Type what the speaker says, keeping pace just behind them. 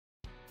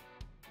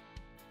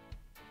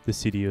The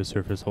Seidio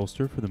Surface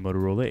Holster for the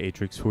Motorola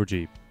Atrix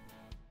 4G.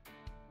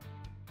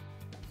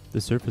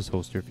 The Surface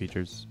Holster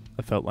features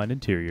a felt-lined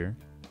interior,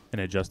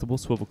 an adjustable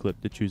swivel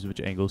clip to choose which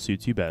angle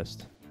suits you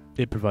best.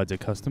 It provides a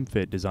custom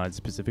fit designed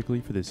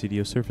specifically for the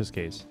Seidio Surface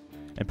case,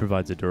 and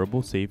provides a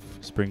durable, safe,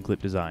 spring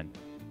clip design.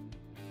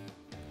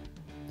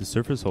 The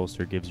Surface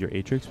Holster gives your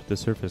Atrix with the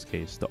Surface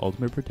case the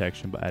ultimate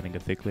protection by adding a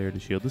thick layer to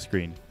shield the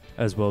screen,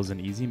 as well as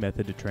an easy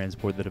method to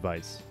transport the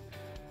device,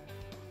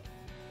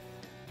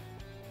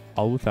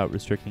 all without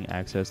restricting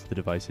access to the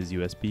device's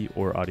USB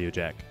or audio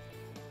jack.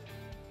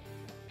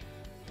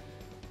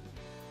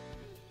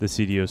 The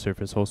Seidio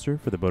Surface Holster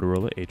for the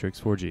Motorola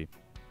Atrix 4G.